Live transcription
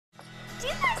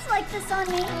you guys like this on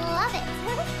me? Love it.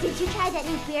 Did you try that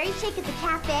new berry shake at the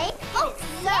cafe? Oh,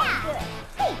 yeah. Good.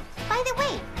 Hey, by the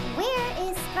way, where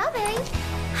is Strawberry?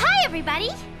 Hi, everybody.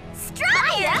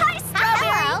 Strawberry! Hi, Strawberry!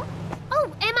 Hello.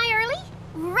 Oh, am I early?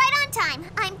 Right on time.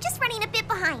 I'm just running a bit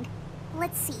behind.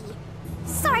 Let's see.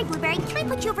 Sorry, Blueberry. Can I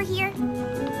put you over here?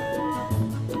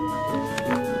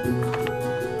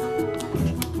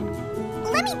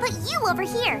 Let me put you over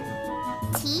here.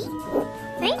 Tea?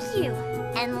 Thank you.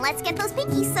 And let's get those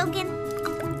pinkies soaking.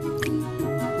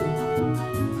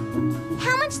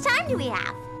 How much time do we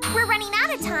have? We're running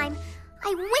out of time.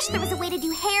 I wish there was a way to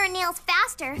do hair and nails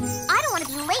faster. I don't want to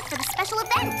be late for the special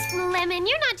event. Lemon,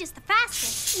 you're not just the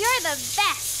fastest. You're the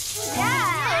best.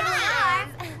 Yeah.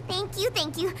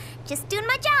 Thank you. Just doing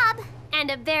my job. And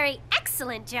a very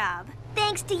excellent job.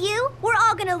 Thanks to you, we're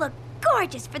all gonna look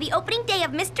gorgeous for the opening day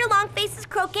of Mr. Longface's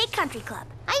Croquet Country Club.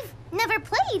 I've never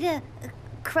played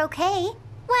croquet.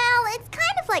 Well, it's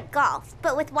kind of like golf,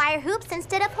 but with wire hoops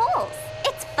instead of holes.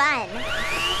 It's fun.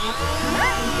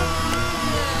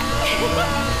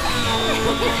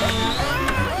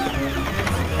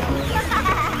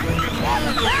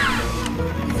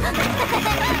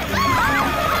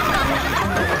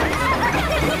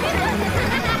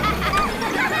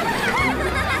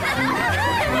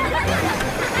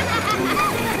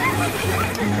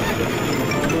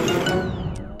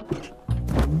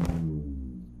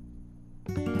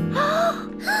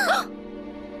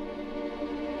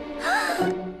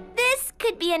 This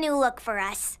could be a new look for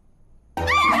us. I'm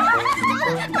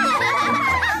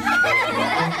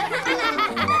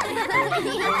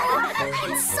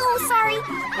so sorry.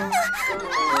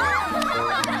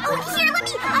 Oh, here, let me.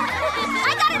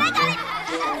 I got it.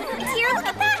 Here, look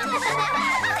at that.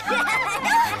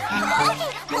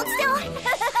 Okay, hold still.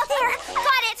 There,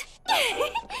 got it.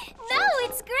 No,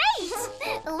 it's great.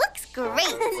 Looks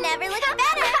great. Never looked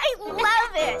better. I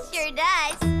love it. Sure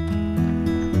does.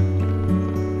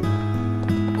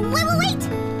 Wait.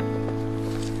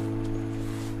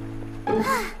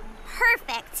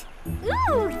 Perfect.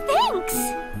 Ooh, thanks.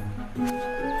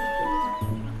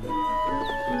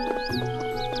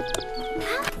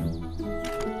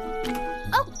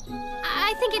 Oh,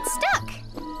 I think it's stuck.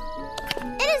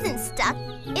 It isn't stuck.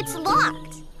 It's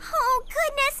locked. Oh,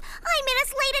 goodness. I'm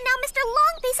minutes late and now Mr.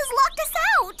 Longface has locked us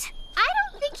out. I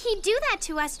don't think he'd do that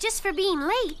to us just for being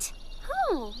late.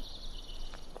 Oh.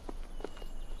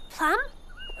 Plum?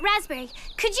 Raspberry,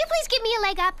 could you please give me a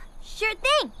leg up? Sure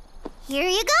thing. Here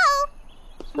you go.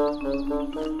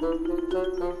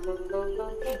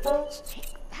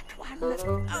 That one.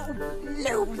 Oh,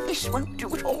 no, this won't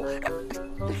do at all. A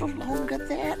little longer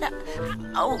there.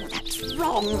 Oh, that's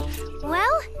wrong.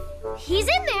 Well, he's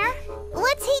in there.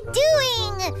 What's he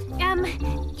doing?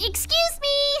 Excuse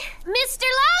me, Mr.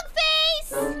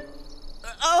 Longface!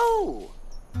 Oh!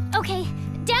 Okay,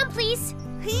 down please.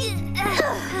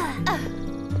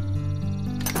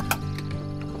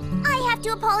 I have to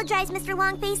apologize, Mr.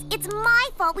 Longface. It's my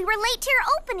fault. We were late to your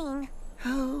opening.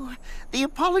 Oh, the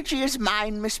apology is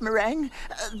mine, Miss Meringue.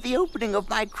 The opening of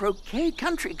my Croquet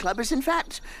Country Club is, in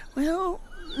fact, well,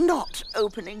 not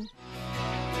opening.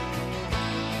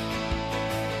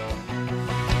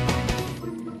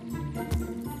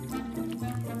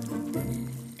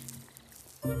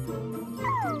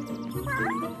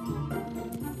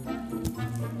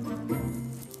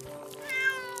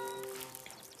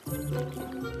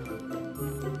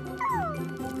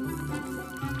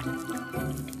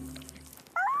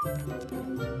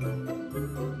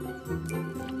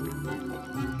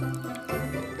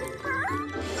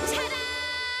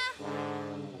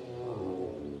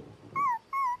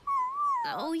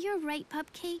 Oh, you're right,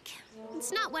 Pupcake.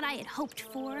 It's not what I had hoped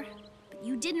for. But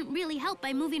you didn't really help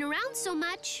by moving around so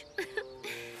much.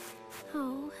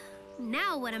 Oh,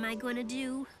 now what am I going to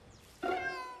do?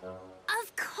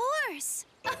 Of course!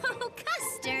 Oh,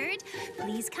 Custard,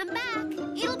 please come back.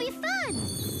 It'll be fun.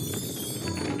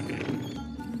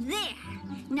 There.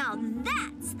 Now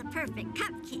that's the perfect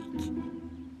cupcake.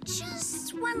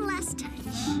 Just one last touch.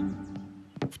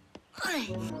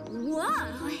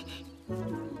 Whoa!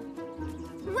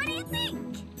 What do you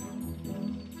think?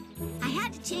 I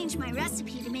had to change my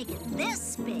recipe to make it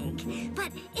this big,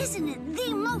 but isn't it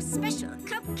the most special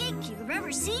cupcake you've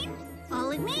ever seen?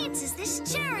 All it needs is this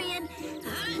cherry and...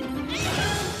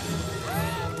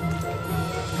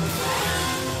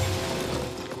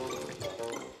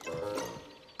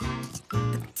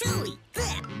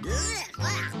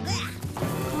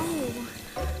 Oh,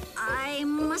 I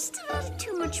must have added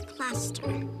too much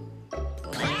plaster.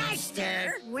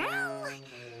 Plaster? Well,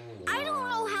 I don't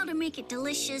know how to make it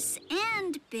delicious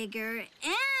and bigger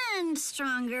and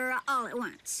stronger all at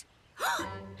once.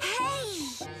 Hey!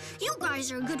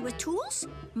 guys are good with tools.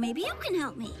 Maybe you can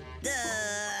help me.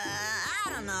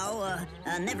 I don't know.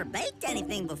 Never baked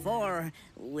anything before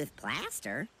with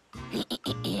plaster.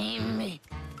 I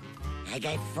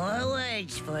got 4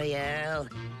 words for you.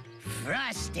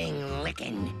 Frosting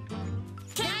licking.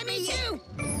 Damn you!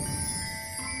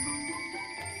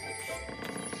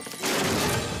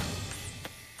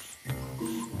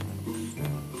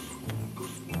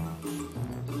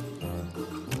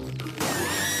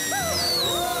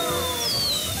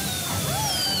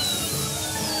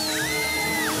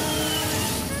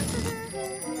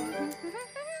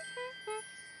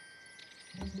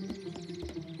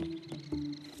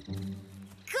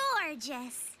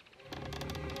 Gorgeous.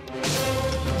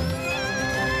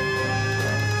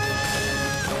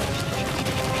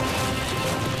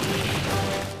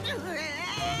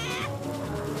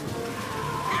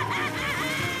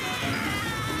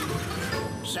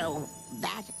 So,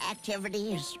 that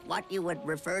activity is what you would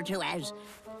refer to as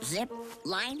zip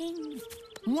lining?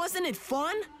 Wasn't it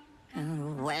fun?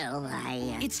 Well,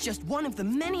 It's just one of the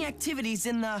many activities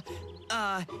in the,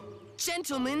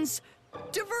 Gentlemen's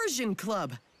Diversion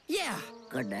Club. Yeah.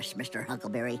 Goodness, Mr.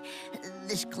 Huckleberry.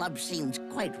 This club seems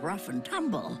quite rough and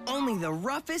tumble. Only the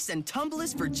roughest and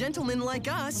tumblest for gentlemen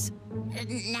like us.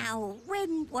 Now,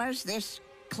 when was this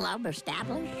club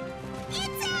established?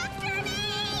 It's after me!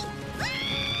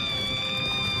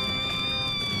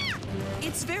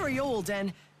 It's very old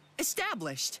and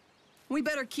established. We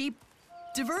better keep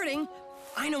diverting.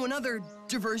 I know another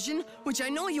diversion, which I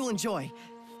know you'll enjoy.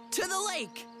 To the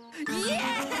lake!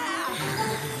 Yeah!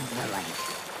 The lake.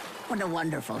 What a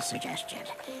wonderful suggestion.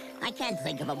 I can't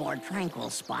think of a more tranquil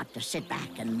spot to sit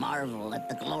back and marvel at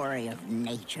the glory of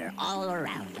nature all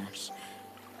around us.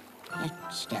 Yet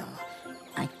still,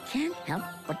 I can't help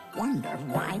but wonder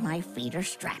why my feet are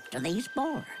strapped to these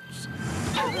boards.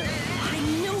 I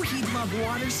knew he'd love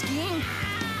water skiing.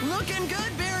 Looking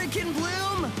good, Barrican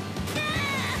Bloom!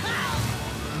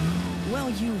 Well,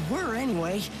 you were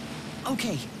anyway.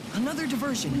 Okay, another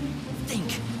diversion.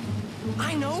 Think.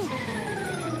 I know.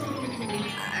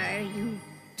 Are you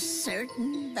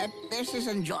certain that this is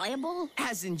enjoyable?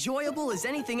 As enjoyable as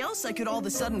anything else I could all of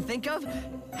a sudden think of.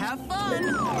 Have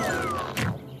fun!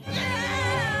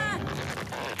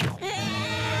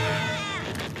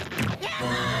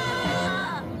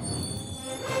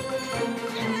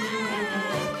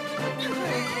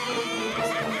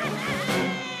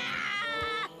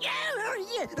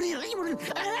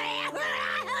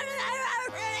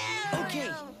 Okay,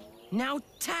 now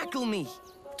tackle me.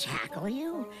 Tackle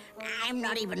you? I'm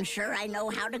not even sure I know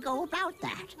how to go about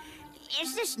that.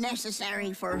 Is this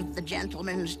necessary for the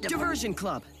gentleman's Diversion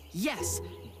Club. Yes,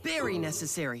 very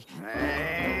necessary.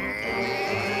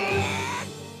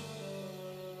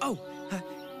 Oh.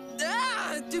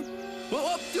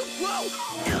 Whoa.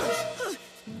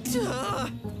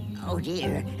 Oh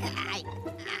dear.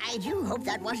 I do hope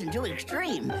that wasn't too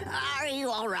extreme. Are you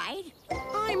all right?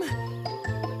 I'm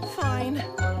fine.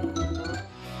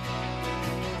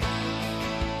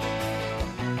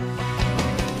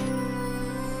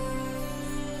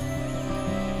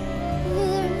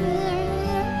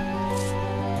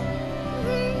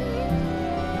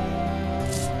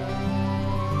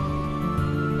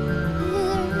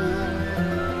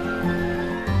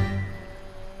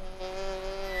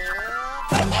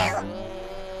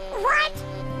 What?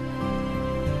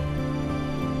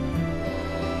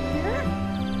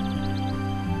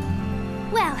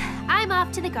 Well, I'm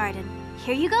off to the garden.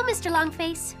 Here you go, Mr.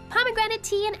 Longface. Pomegranate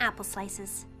tea and apple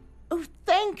slices. Oh,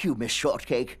 thank you, Miss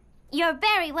Shortcake. You're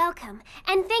very welcome.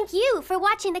 And thank you for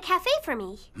watching the cafe for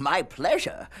me. My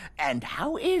pleasure. And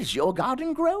how is your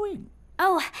garden growing?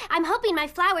 Oh, I'm hoping my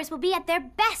flowers will be at their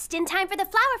best in time for the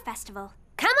flower festival.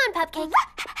 Come on, Pupcake.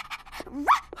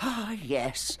 Ah,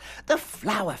 yes, the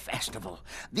Flower Festival,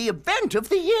 the event of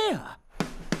the year.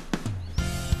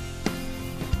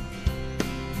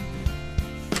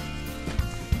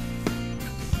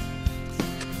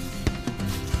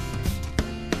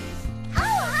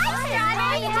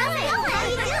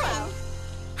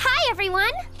 Hi,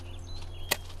 everyone.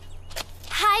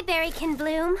 Hi, Berrykin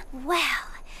Bloom. Well,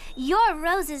 your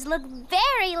roses look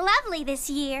very lovely this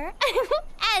year,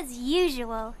 as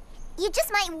usual. You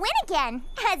just might win again,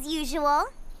 as usual.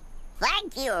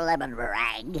 Thank you, lemon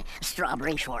meringue,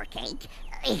 strawberry shortcake.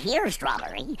 Here,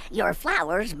 Strawberry, your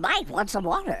flowers might want some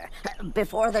water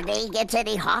before the day gets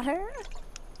any hotter.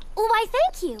 Why,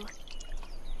 thank you.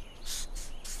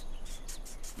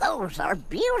 Those are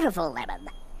beautiful, Lemon.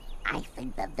 I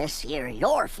think that this year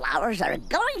your flowers are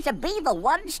going to be the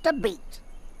ones to beat.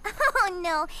 Oh,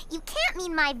 no. You can't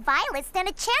mean my violets stand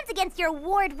a chance against your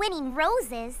award-winning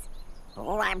roses.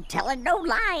 Oh, I'm telling no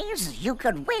lies. You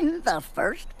could win the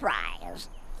first prize.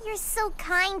 You're so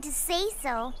kind to say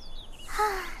so.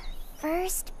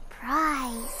 First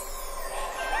prize.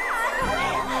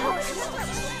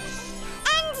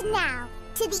 And now,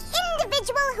 to the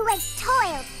individual who has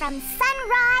toiled from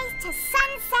sunrise to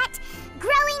sunset,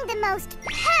 growing the most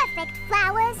perfect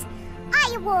flowers,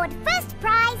 I award first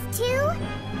prize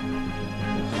to